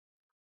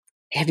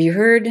Have you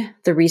heard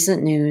the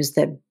recent news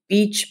that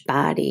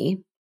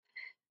Beachbody,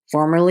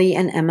 formerly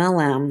an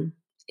MLM,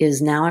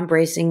 is now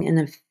embracing an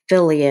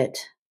affiliate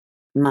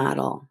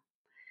model?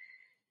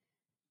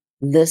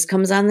 This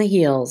comes on the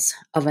heels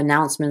of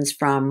announcements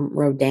from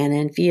Rodan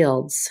and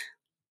Fields,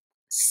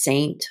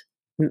 Saint,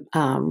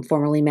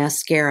 formerly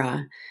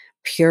Mascara,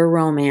 Pure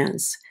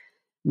Romance.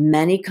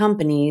 Many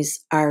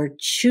companies are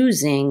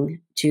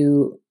choosing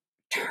to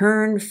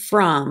turn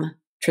from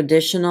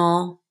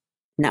traditional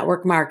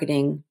network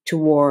marketing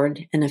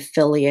toward an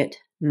affiliate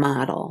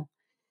model.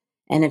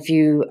 And if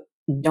you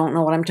don't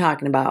know what I'm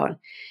talking about,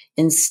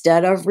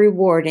 instead of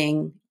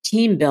rewarding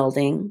team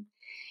building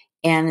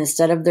and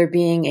instead of there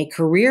being a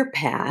career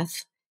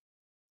path,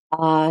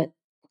 uh,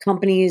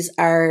 companies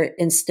are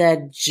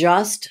instead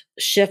just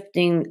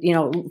shifting,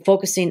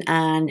 focusing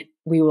on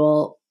we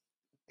will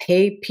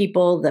pay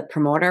people that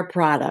promote our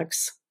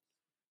products,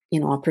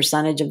 a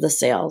percentage of the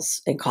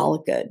sales and call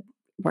it good.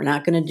 We're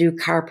not going to do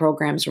car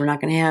programs. We're not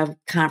going to have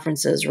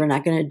conferences. We're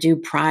not going to do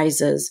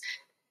prizes.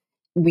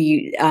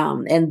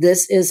 And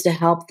this is to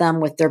help them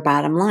with their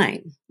bottom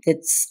line.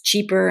 It's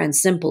cheaper and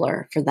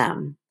simpler for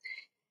them.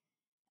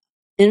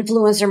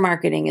 Influencer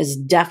marketing is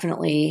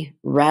definitely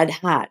red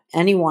hot.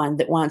 Anyone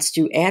that wants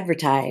to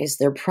advertise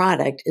their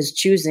product is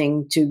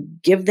choosing to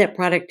give that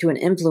product to an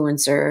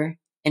influencer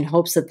in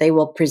hopes that they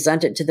will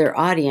present it to their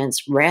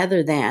audience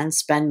rather than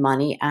spend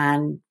money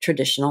on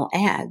traditional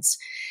ads.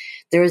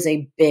 There is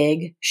a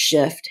big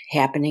shift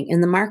happening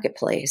in the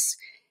marketplace.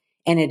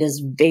 And it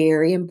is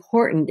very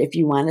important if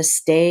you want to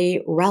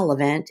stay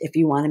relevant, if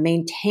you want to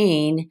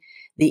maintain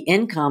the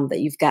income that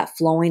you've got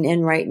flowing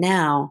in right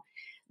now,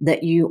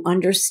 that you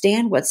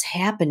understand what's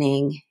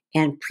happening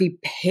and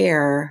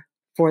prepare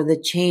for the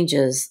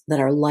changes that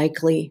are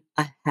likely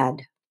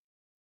ahead.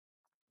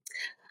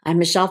 I'm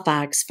Michelle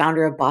Fox,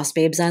 founder of Boss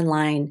Babes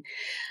Online.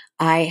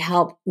 I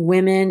help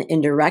women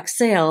in direct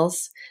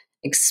sales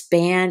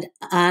expand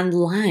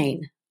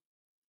online,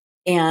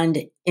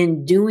 and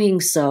in doing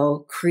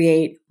so,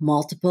 create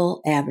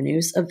multiple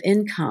avenues of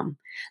income.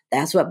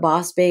 That's what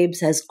Boss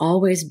Babes has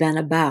always been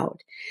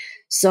about.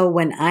 So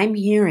when I'm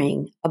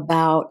hearing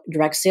about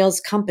direct sales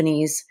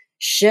companies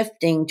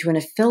shifting to an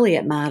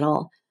affiliate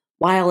model,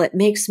 while it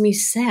makes me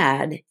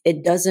sad,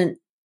 it doesn't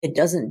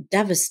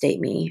devastate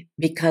me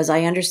because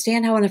I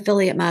understand how an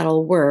affiliate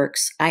model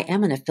works. I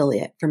am an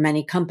affiliate for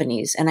many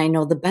companies and I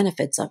know the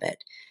benefits of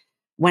it.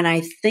 When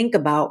I think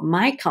about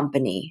my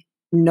company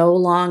no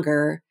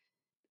longer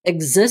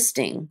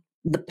existing,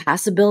 the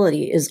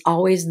possibility is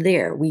always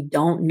there. We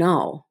don't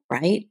know,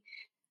 right?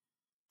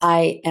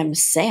 I am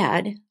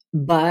sad,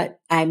 but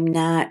I'm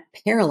not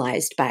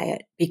paralyzed by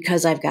it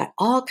because I've got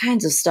all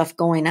kinds of stuff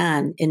going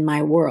on in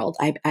my world.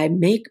 I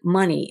make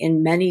money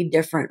in many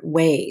different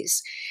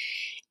ways.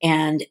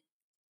 And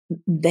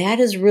that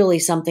is really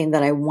something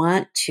that I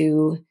want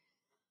to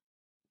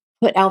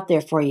put out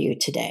there for you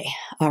today.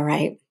 All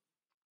right.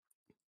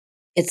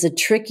 It's a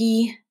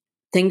tricky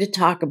thing to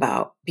talk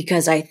about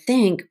because I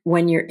think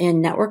when you're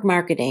in network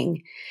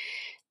marketing,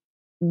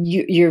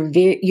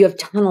 you have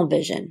tunnel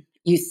vision.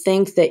 You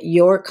think that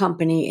your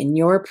company and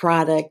your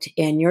product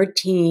and your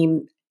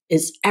team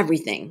is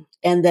everything,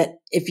 and that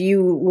if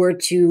you were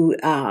to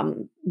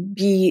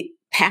be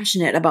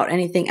passionate about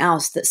anything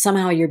else, that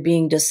somehow you're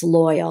being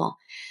disloyal.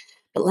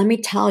 But let me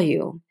tell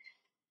you,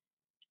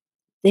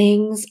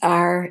 things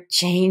are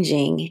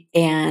changing,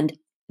 and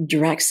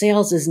direct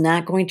sales is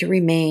not going to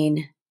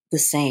remain the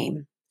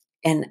same.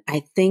 And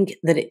I think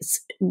that it's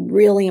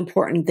really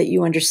important that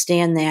you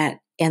understand that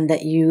and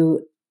that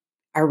you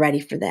are ready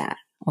for that.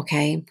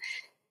 Okay.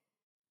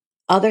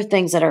 Other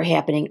things that are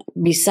happening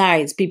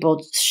besides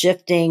people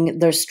shifting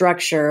their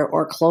structure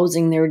or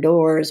closing their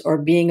doors or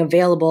being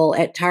available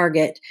at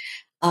Target.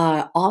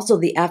 Also,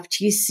 the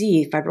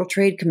FTC, Federal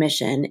Trade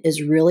Commission,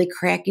 is really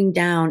cracking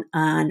down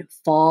on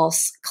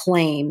false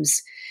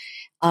claims.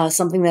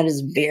 Something that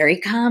is very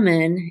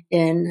common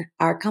in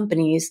our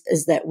companies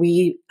is that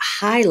we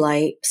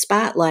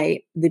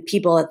spotlight the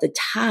people at the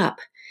top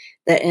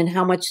that and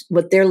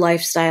what their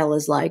lifestyle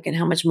is like and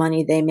how much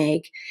money they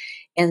make.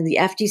 And the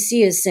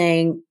FTC is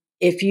saying,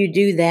 if you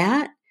do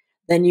that,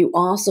 then you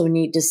also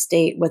need to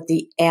state what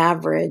the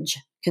average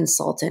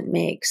consultant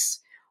makes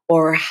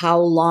or how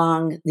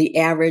long the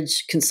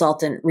average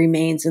consultant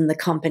remains in the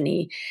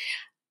company.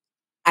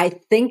 I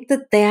think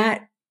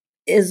that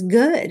is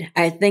good.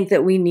 I think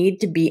that we need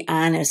to be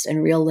honest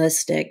and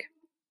realistic.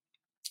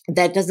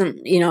 That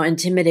doesn't,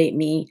 intimidate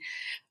me.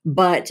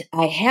 But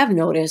I have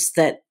noticed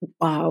that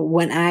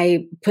when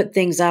I put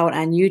things out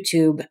on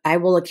YouTube, I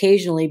will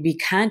occasionally be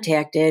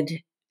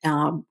contacted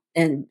and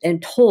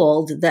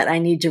told that I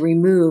need to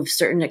remove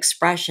certain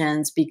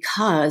expressions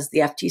because the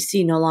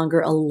FTC no longer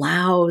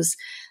allows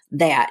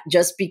that,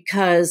 just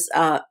because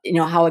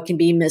how it can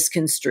be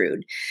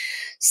misconstrued.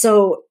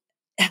 So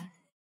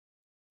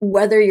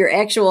whether your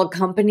actual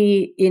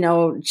company,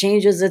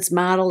 changes its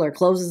model or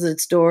closes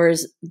its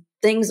doors,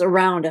 things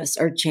around us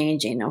are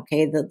changing.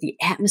 Okay. The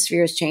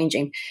atmosphere is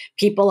changing.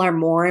 People are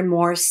more and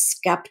more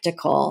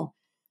skeptical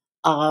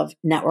of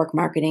network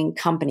marketing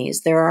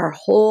companies. There are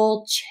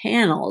whole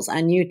channels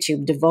on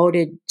YouTube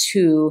devoted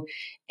to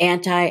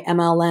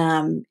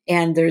anti-MLM,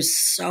 and there's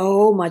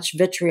so much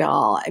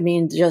vitriol. I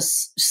mean,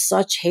 just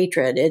such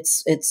hatred.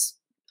 It's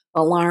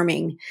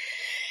alarming.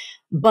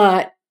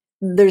 But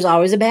there's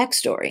always a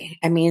backstory.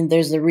 I mean,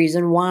 there's the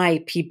reason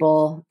why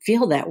people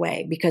feel that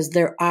way, because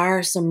there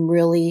are some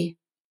really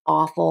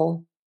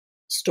awful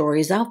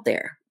stories out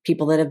there,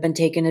 people that have been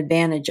taken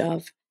advantage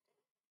of.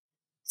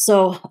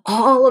 So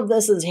all of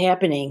this is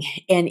happening.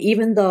 And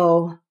even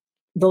though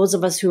those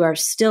of us who are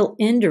still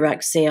in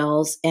direct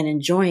sales and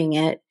enjoying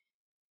it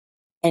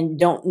and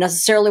don't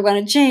necessarily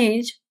want to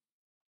change,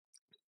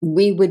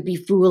 we would be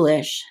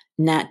foolish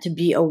not to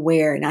be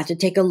aware, not to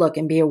take a look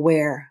and be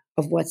aware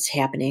of what's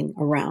happening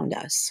around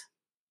us.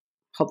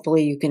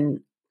 Hopefully you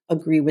can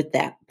agree with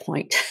that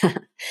point.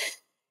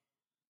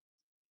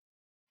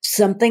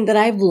 Something that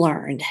I've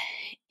learned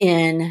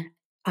in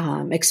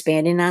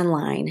expanding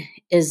online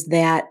is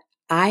that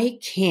I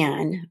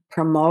can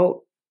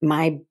promote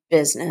my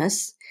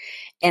business,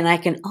 and I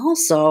can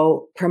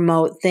also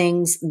promote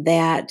things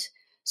that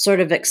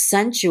sort of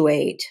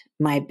accentuate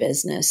my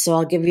business. So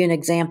I'll give you an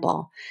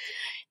example.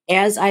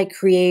 As I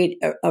create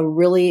a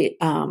really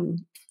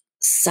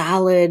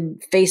solid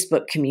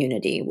Facebook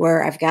community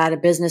where I've got a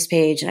business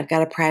page and I've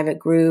got a private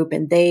group,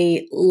 and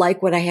they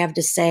like what I have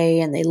to say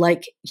and they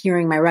like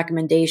hearing my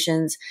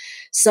recommendations.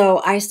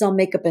 So I sell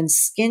makeup and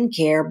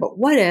skincare, but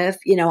what if,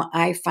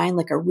 I find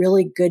like a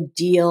really good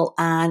deal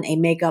on a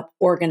makeup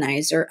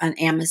organizer on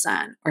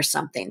Amazon or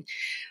something?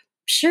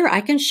 Sure,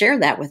 I can share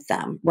that with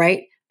them,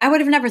 right? I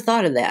would have never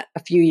thought of that a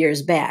few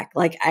years back.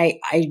 Like I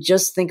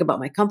just think about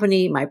my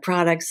company, my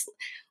products.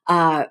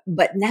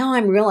 But now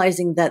I'm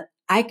realizing that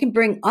I can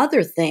bring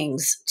other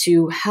things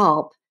to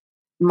help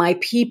my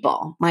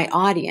people, my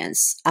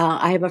audience.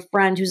 I have a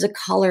friend who's a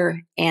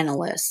color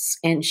analyst,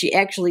 and she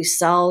actually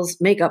sells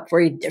makeup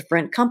for a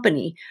different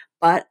company.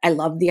 But I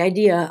love the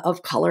idea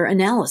of color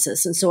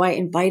analysis. And so I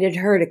invited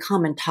her to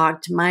come and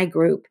talk to my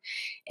group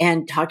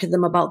and talk to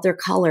them about their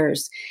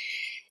colors.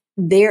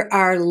 There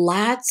are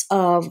lots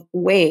of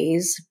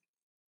ways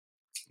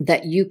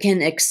that you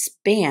can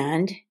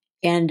expand.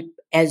 And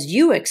as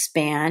you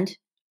expand,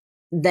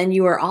 then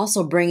you are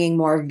also bringing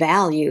more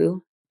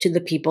value to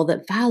the people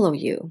that follow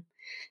you.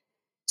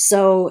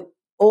 So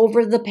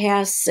over the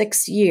past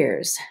 6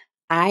 years,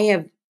 I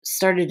have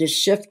started to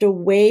shift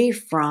away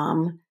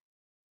from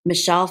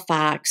Michelle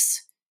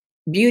Fox,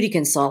 beauty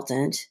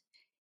consultant,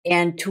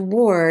 and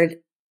toward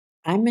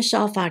I'm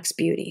Michelle Fox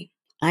Beauty.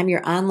 I'm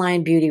your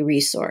online beauty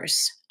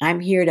resource.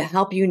 I'm here to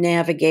help you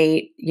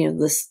navigate,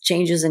 the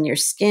changes in your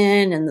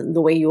skin and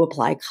the way you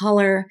apply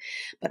color.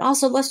 But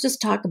also, let's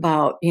just talk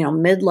about,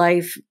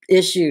 midlife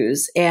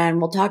issues. And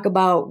we'll talk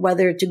about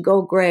whether to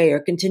go gray or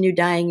continue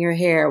dyeing your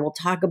hair. We'll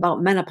talk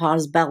about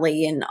menopause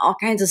belly and all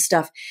kinds of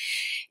stuff.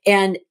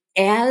 And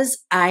as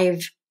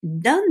I've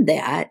done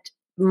that,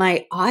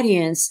 my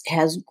audience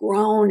has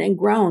grown and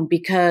grown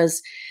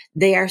because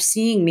they are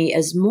seeing me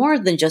as more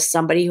than just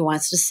somebody who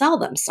wants to sell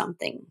them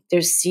something.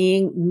 They're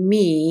seeing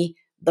me,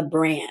 the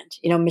brand,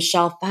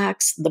 Michelle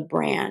Fox, the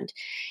brand,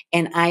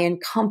 and I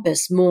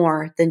encompass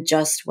more than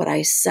just what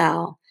I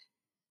sell.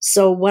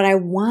 So what I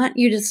want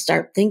you to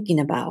start thinking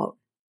about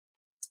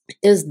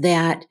is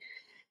that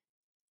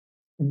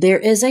there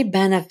is a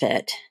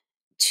benefit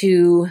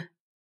to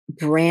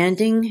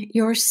branding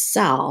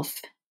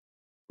yourself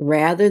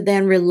rather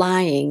than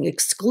relying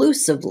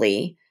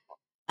exclusively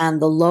on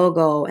the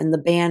logo and the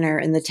banner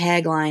and the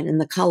tagline and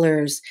the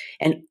colors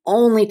and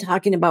only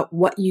talking about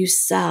what you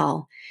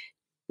sell.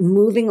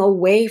 Moving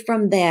away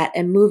from that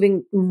and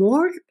moving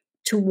more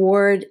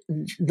toward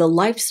the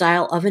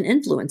lifestyle of an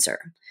influencer,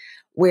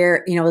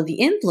 where, the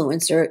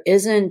influencer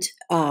isn't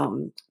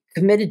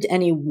committed to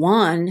any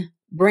one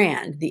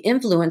brand. The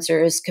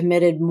influencer is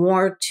committed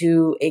more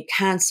to a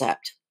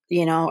concept.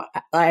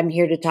 I'm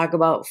here to talk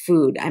about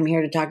food. I'm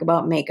here to talk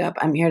about makeup.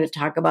 I'm here to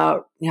talk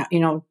about,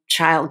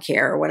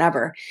 childcare or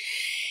whatever.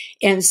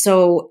 And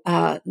so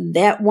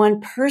that one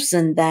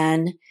person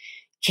then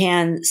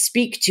can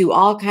speak to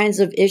all kinds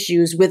of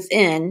issues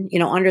within,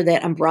 under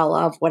that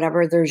umbrella of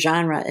whatever their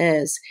genre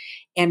is,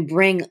 and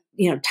bring,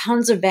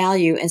 tons of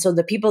value. And so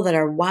the people that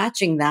are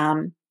watching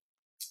them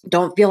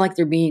don't feel like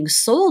they're being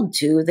sold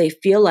to. They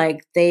feel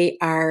like they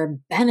are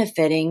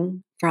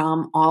benefiting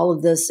from all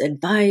of this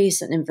advice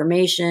and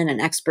information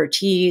and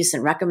expertise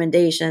and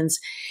recommendations.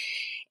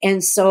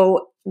 And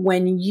so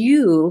when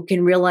you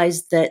can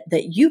realize that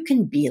you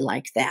can be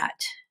like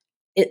that,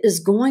 it is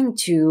going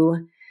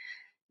to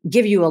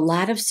give you a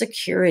lot of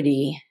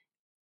security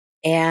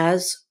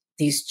as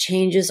these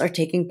changes are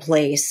taking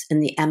place in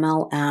the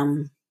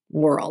MLM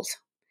world.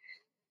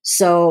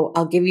 So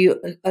I'll give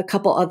you a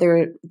couple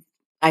other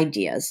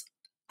ideas.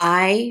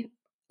 I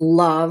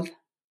love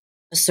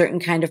a certain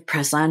kind of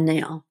press-on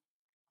nail.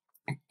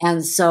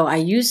 And so I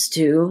used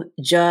to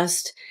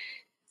just,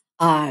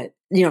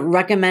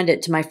 recommend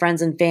it to my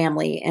friends and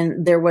family.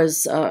 And there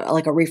was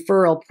like a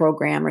referral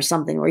program or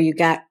something where you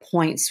got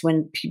points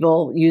when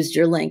people used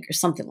your link or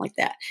something like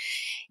that.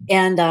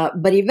 And,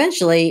 but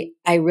eventually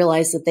I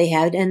realized that they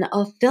had an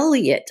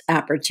affiliate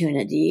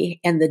opportunity.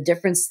 And the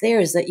difference there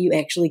is that you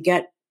actually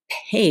get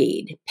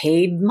paid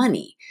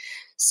money.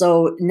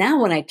 So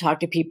now when I talk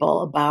to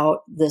people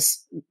about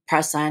this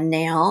press on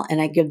nail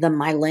and I give them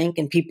my link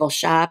and people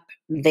shop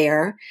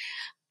there,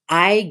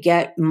 I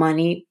get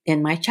money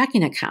in my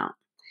checking account.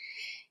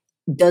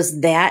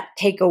 Does that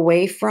take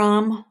away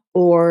from,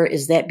 or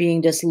is that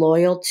being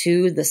disloyal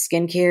to the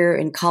skincare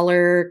and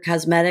color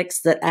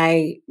cosmetics that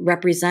I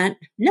represent?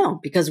 No,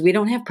 because we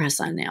don't have press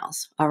on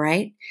nails. All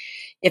right.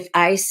 If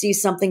I see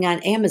something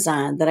on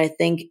Amazon that I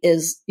think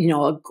is,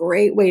 a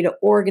great way to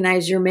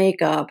organize your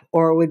makeup,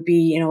 or would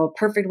be, a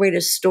perfect way to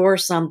store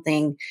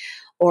something,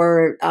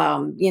 or,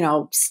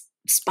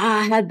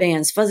 spa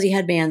headbands, fuzzy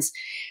headbands,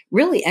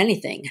 really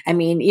anything. I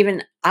mean,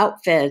 even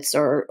outfits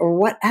or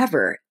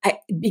whatever.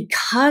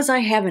 Because I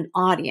have an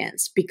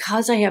audience,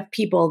 because I have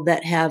people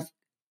that have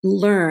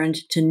learned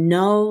to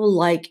know,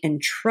 like, and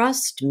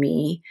trust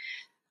me,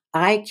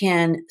 I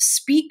can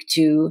speak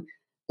to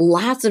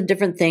lots of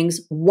different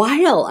things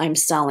while I'm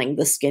selling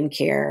the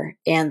skincare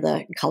and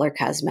the color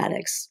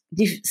cosmetics.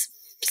 Do you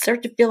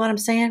start to feel what I'm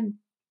saying?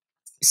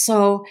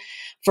 So,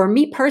 for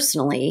me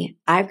personally,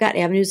 I've got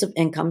avenues of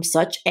income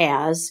such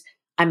as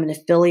I'm an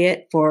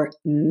affiliate for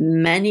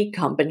many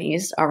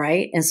companies. All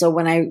right. And so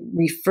when I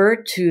refer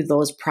to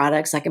those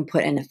products, I can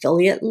put an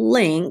affiliate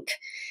link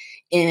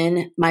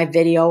in my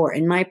video or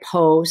in my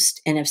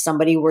post. And if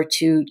somebody were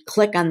to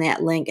click on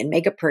that link and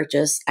make a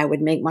purchase, I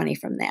would make money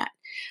from that.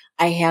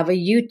 I have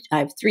I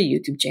have 3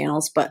 YouTube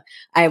channels, but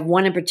I have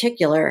one in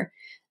particular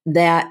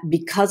that,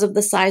 because of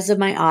the size of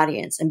my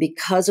audience and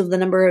because of the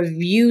number of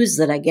views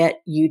that I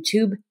get,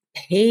 YouTube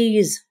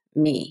pays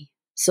me.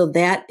 So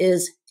that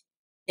is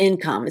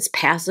income. It's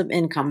passive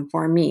income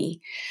for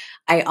me.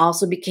 I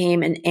also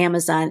became an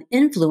Amazon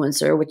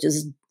influencer, which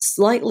is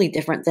slightly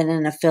different than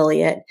an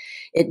affiliate.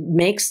 It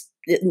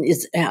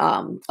is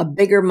a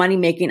bigger money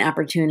making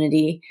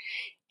opportunity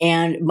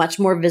and much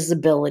more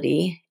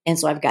visibility. And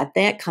so I've got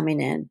that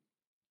coming in.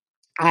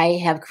 I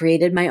have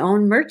created my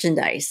own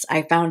merchandise.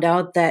 I found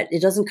out that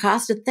it doesn't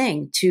cost a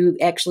thing to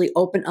actually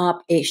open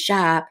up a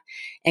shop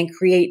and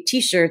create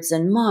t-shirts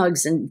and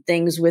mugs and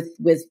things with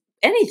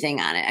anything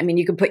on it. I mean,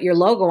 you could put your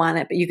logo on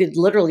it, but you could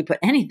literally put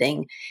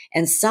anything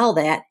and sell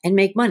that and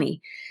make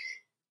money.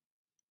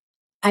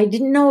 I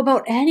didn't know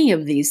about any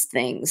of these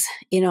things,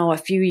 a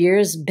few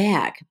years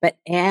back, but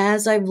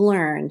as I've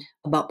learned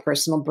about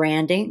personal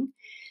branding,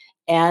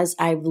 as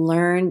I've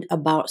learned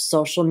about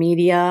social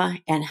media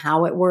and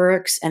how it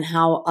works and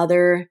how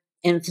other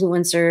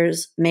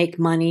influencers make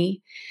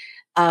money,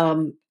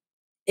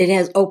 it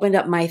has opened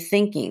up my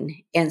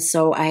thinking. And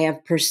so I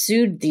have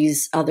pursued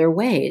these other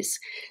ways.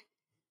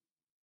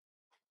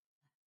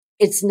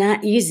 It's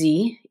not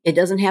easy. It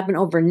doesn't happen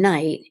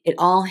overnight. It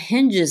all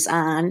hinges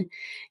on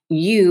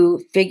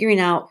you figuring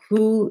out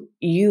who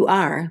you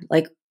are.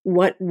 Like,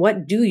 what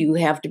do you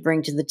have to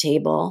bring to the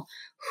table?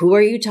 Who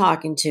are you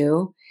talking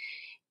to?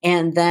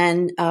 And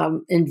then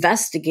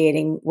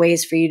investigating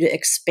ways for you to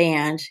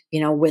expand,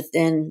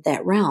 within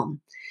that realm.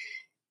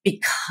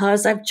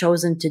 Because I've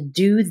chosen to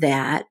do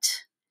that,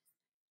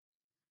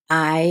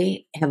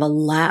 I have a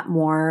lot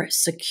more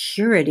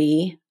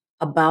security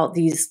about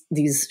these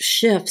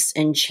shifts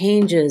and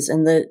changes,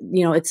 and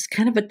it's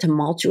kind of a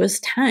tumultuous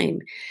time,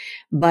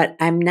 but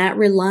I'm not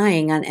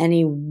relying on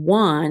any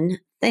one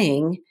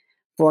thing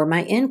for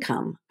my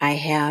income. I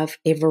have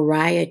a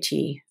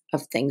variety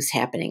of things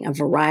happening, a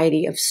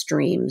variety of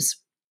streams.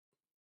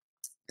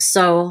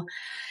 So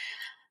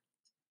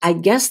I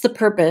guess the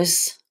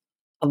purpose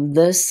of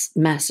this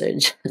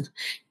message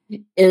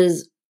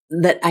is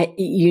that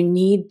you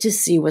need to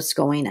see what's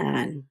going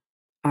on.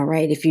 All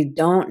right. If you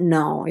don't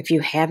know, if you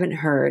haven't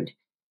heard,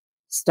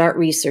 start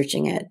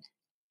researching it.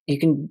 You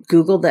can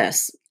Google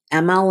this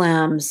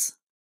MLM's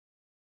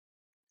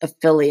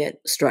affiliate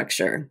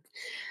structure,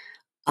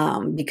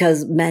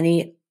 because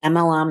many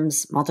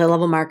MLMs,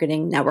 multi-level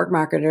marketing, network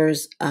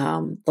marketers,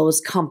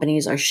 those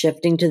companies are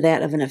shifting to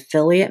that of an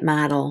affiliate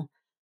model.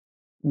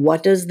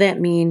 What does that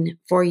mean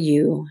for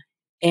you?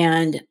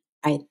 And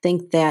I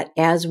think that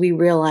as we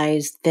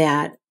realize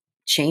that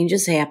change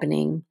is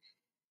happening,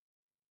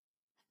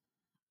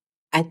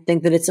 I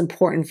think that it's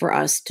important for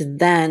us to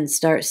then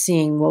start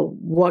seeing, well,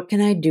 what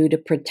can I do to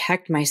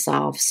protect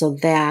myself so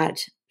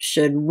that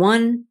should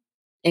one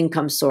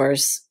income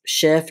source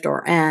shift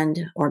or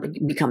end or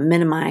become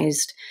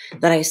minimized,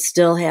 that I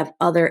still have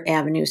other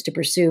avenues to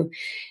pursue.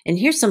 And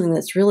here's something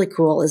that's really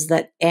cool is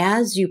that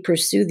as you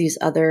pursue these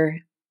other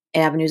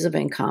avenues of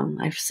income,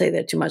 I say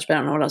that too much, but I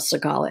don't know what else to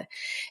call it.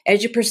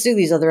 As you pursue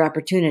these other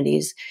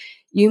opportunities,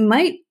 you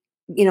might,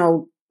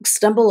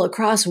 stumble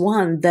across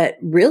one that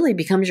really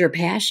becomes your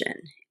passion,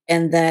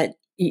 and that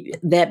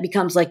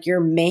becomes like your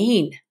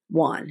main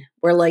one,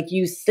 where like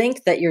you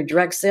think that your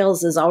direct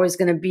sales is always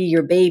going to be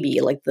your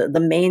baby, like the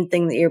main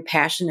thing that you're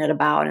passionate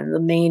about and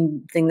the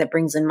main thing that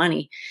brings in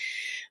money.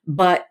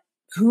 But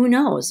who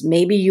knows,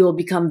 maybe you will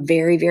become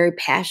very, very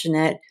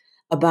passionate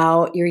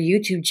about your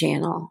YouTube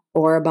channel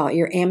or about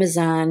your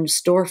Amazon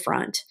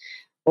storefront,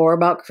 or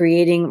about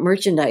creating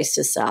merchandise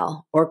to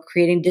sell, or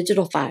creating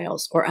digital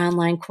files or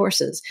online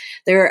courses.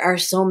 There are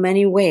so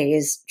many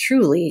ways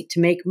truly to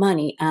make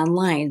money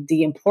online.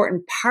 The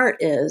important part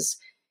is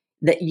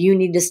that you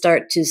need to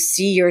start to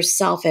see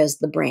yourself as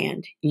the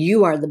brand.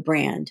 You are the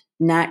brand,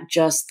 not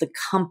just the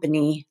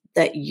company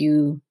that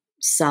you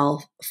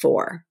sell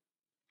for.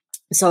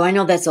 So I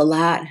know that's a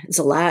lot. It's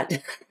a lot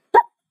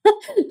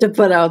to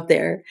put out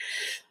there,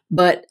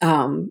 but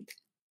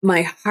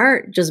my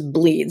heart just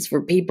bleeds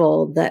for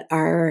people that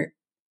are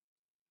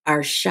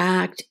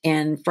shocked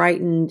and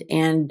frightened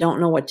and don't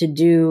know what to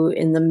do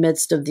in the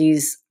midst of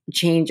these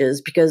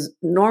changes, because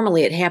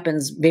normally it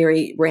happens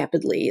very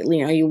rapidly.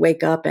 You know, you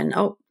wake up and,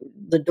 oh,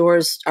 the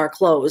doors are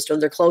closed, or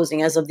they're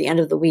closing as of the end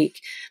of the week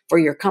for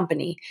your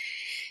company.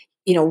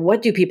 You know,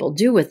 what do people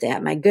do with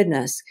that? My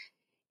goodness.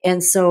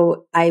 And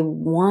so I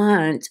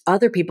want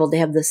other people to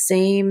have the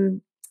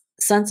same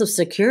sense of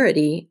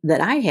security that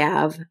I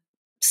have,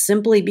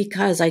 simply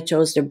because I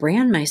chose to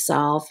brand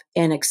myself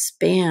and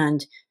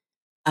expand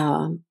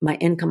my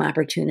income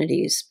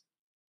opportunities.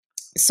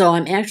 So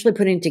I'm actually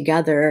putting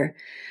together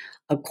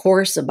a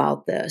course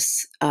about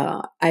this.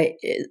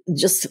 It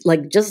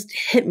just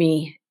hit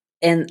me,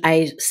 and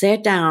I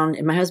sat down,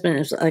 and my husband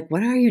was like,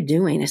 "What are you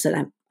doing?" I said,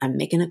 "I'm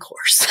making a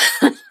course."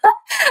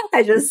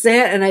 I just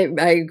sat and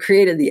I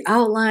created the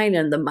outline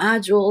and the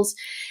modules,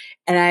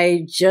 and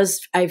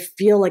I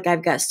feel like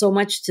I've got so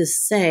much to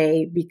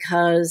say,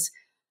 because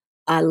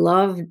I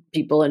love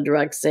people in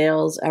direct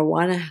sales. I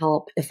want to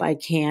help if I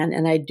can.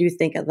 And I do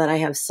think that I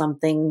have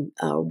something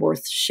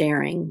worth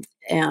sharing.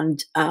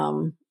 And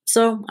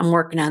so I'm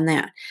working on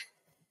that.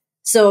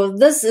 So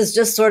this is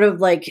just sort of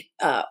like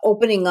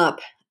opening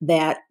up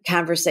that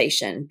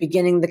conversation,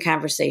 beginning the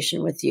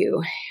conversation with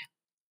you.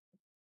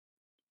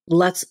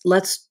 Let's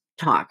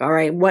talk. All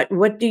right.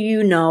 What do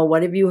you know?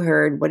 What have you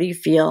heard? What do you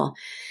feel?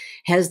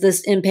 Has this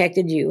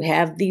impacted you?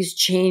 Have these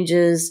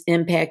changes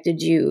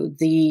impacted you?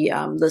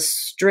 The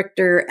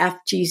stricter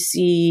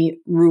FTC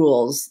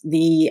rules,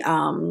 the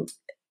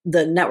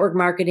network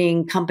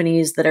marketing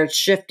companies that are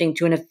shifting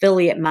to an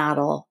affiliate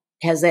model.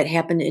 Has that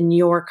happened in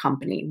your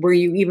company? Were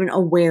you even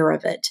aware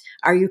of it?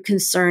 Are you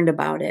concerned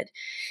about it?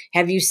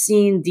 Have you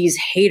seen these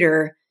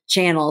hater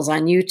channels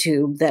on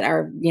YouTube that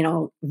are, you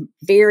know,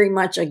 very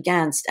much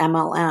against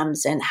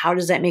MLMs? And how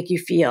does that make you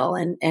feel?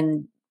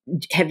 And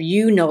have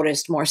you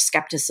noticed more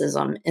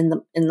skepticism in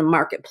the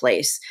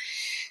marketplace?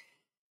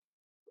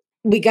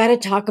 We got to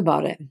talk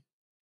about it.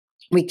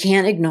 We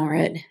can't ignore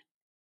it.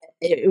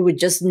 It would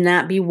just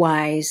not be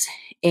wise.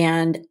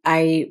 And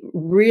I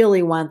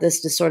really want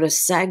this to sort of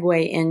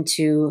segue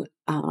into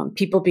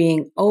people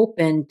being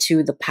open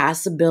to the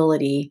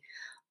possibility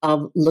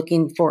of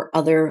looking for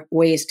other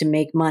ways to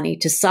make money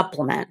to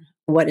supplement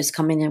what is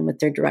coming in with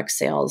their direct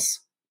sales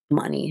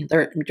money,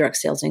 their direct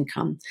sales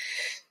income.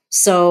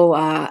 So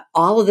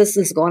all of this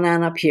is going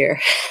on up here.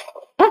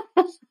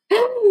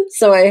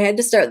 So I had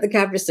to start the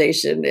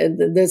conversation,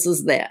 and this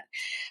is that.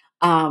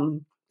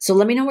 So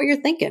let me know what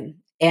you're thinking.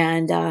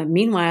 And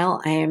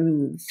meanwhile, I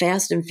am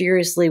fast and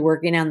furiously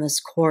working on this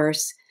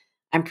course.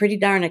 I'm pretty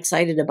darn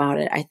excited about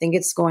it. I think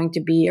it's going to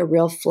be a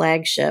real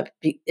flagship.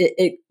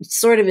 It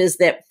sort of is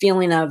that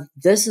feeling of,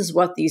 this is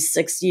what these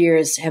 6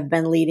 years have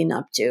been leading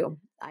up to.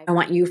 I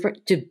want you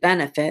to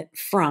benefit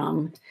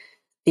from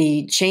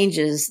the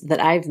changes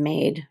that I've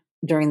made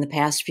during the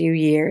past few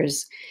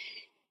years.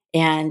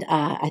 And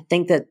I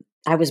think that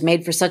I was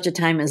made for such a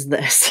time as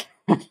this.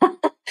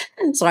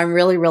 So I'm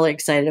really, really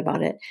excited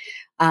about it.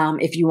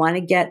 If you want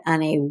to get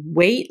on a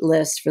wait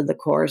list for the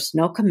course,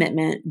 no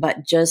commitment,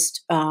 but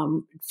just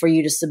for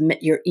you to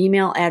submit your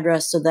email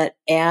address, so that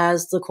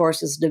as the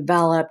course is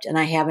developed and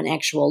I have an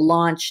actual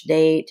launch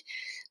date,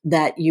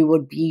 that you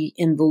would be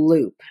in the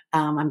loop.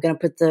 I'm going to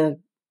put the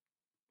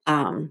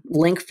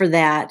link for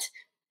that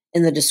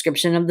in the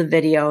description of the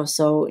video.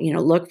 So, you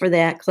know, look for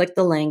that, click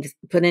the link,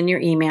 put in your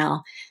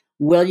email.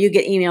 Will you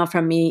get email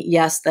from me?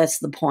 Yes, that's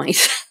the point.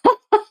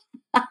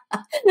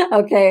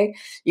 Okay.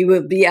 You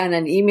will be on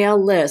an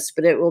email list,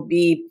 but it will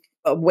be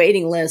a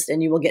waiting list,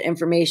 and you will get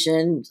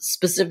information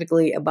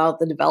specifically about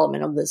the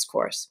development of this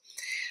course.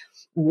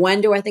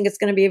 When do I think it's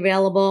going to be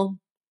available?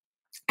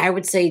 I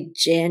would say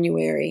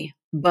January.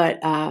 But,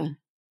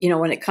 you know,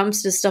 when it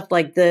comes to stuff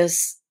like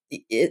this,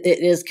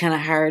 it is kind of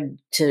hard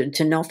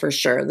to know for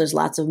sure. There's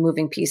lots of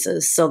moving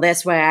pieces. So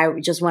that's why I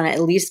just want to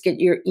at least get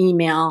your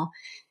email,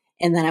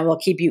 and then I will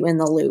keep you in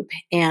the loop.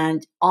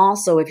 And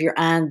also, if you're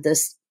on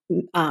this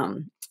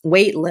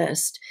wait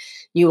list,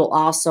 you will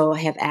also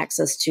have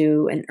access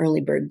to an early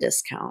bird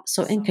discount.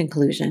 So in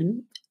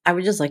conclusion, I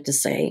would just like to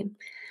say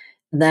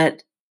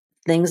that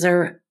things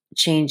are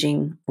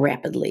changing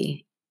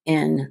rapidly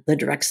in the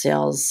direct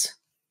sales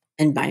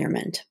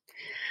environment.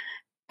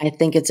 I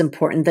think it's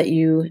important that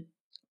you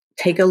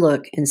take a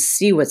look and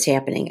see what's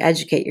happening,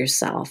 educate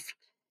yourself.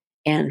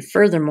 And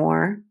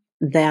furthermore,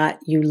 that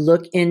you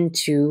look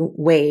into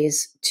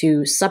ways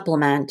to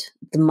supplement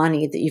the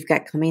money that you've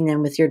got coming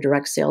in with your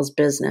direct sales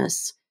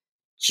business,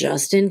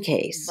 just in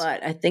case.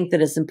 But I think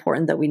that it's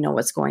important that we know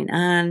what's going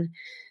on,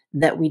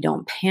 that we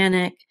don't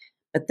panic,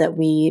 but that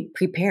we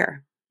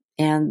prepare.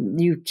 And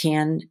you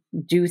can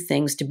do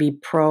things to be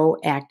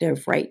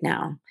proactive right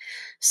now.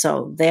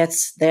 So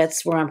that's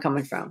where I'm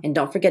coming from. And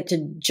don't forget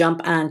to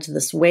jump onto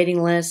this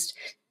waiting list.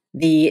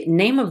 The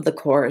name of the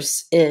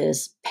course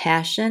is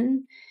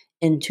Passion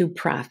into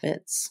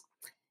Profits.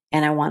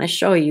 And I want to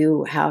show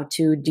you how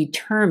to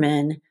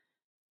determine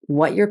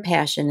what your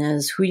passion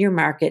is, who your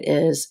market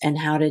is, and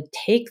how to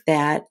take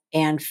that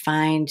and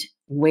find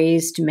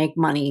ways to make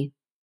money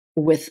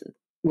with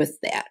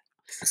that.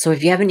 So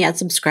if you haven't yet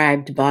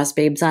subscribed to Boss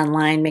Babes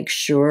Online, make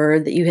sure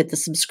that you hit the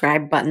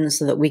subscribe button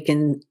so that we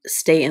can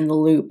stay in the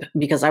loop,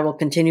 because I will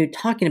continue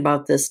talking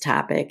about this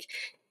topic.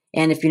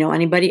 And if you know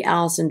anybody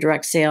else in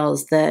direct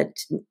sales that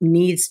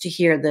needs to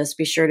hear this,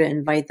 be sure to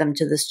invite them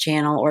to this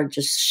channel or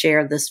just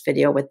share this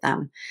video with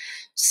them.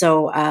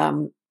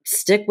 So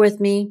stick with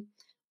me.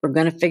 We're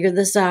going to figure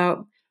this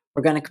out.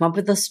 We're going to come up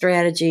with a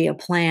strategy, a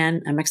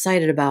plan. I'm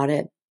excited about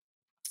it.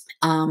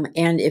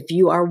 And if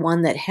you are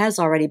one that has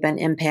already been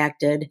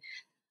impacted,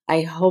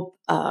 I hope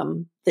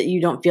that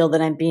you don't feel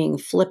that I'm being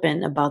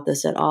flippant about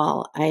this at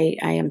all. I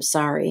am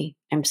sorry.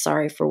 I'm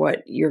sorry for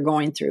what you're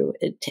going through.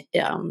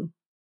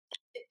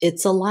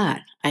 It's a lot.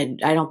 I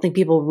don't think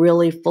people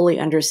really fully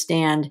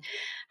understand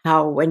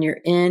how when you're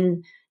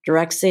in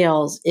direct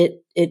sales,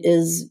 it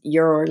is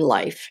your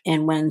life.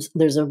 And when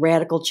there's a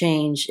radical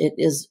change, it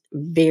is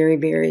very,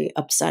 very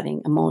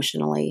upsetting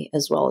emotionally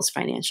as well as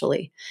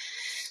financially.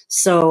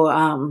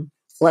 So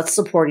let's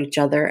support each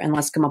other and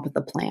let's come up with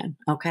a plan.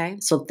 Okay.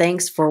 So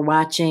thanks for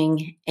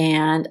watching,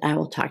 and I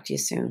will talk to you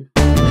soon.